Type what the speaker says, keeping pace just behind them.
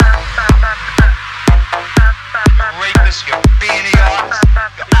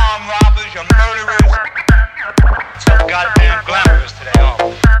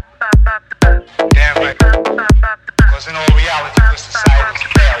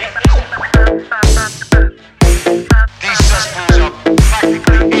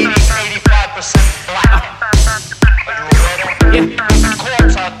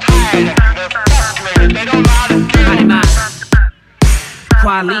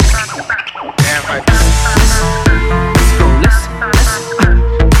Damn right.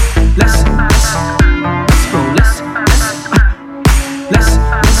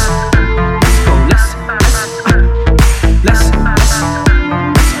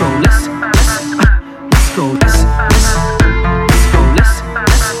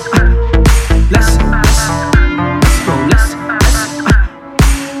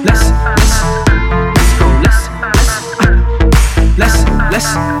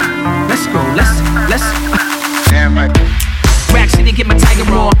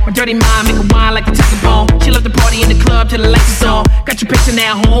 Dirty mind, make a wine like a tiger bone. She love the party in the club till the lights is on. Got your picture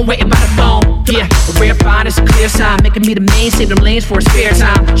now home, waiting by the phone. Yeah, a rare find, it's a clear sign. Making me the main, save them lanes for a spare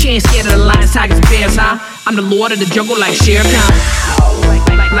time. She ain't scared of the lions, tigers, and bears, huh? I'm the lord of the jungle like Shere Khan.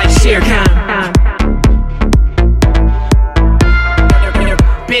 Like Shere Khan.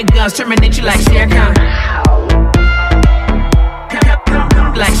 Big guns terminate you like Shere Khan.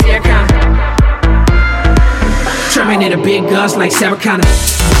 Like Shere Khan. Terminator big guns like Sarah Connor.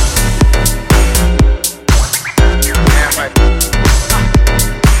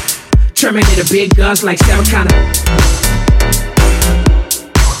 Terminator big guns like Sarah Connor.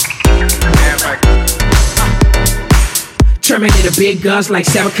 Terminator big guns like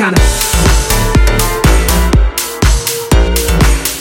Sarah Connor.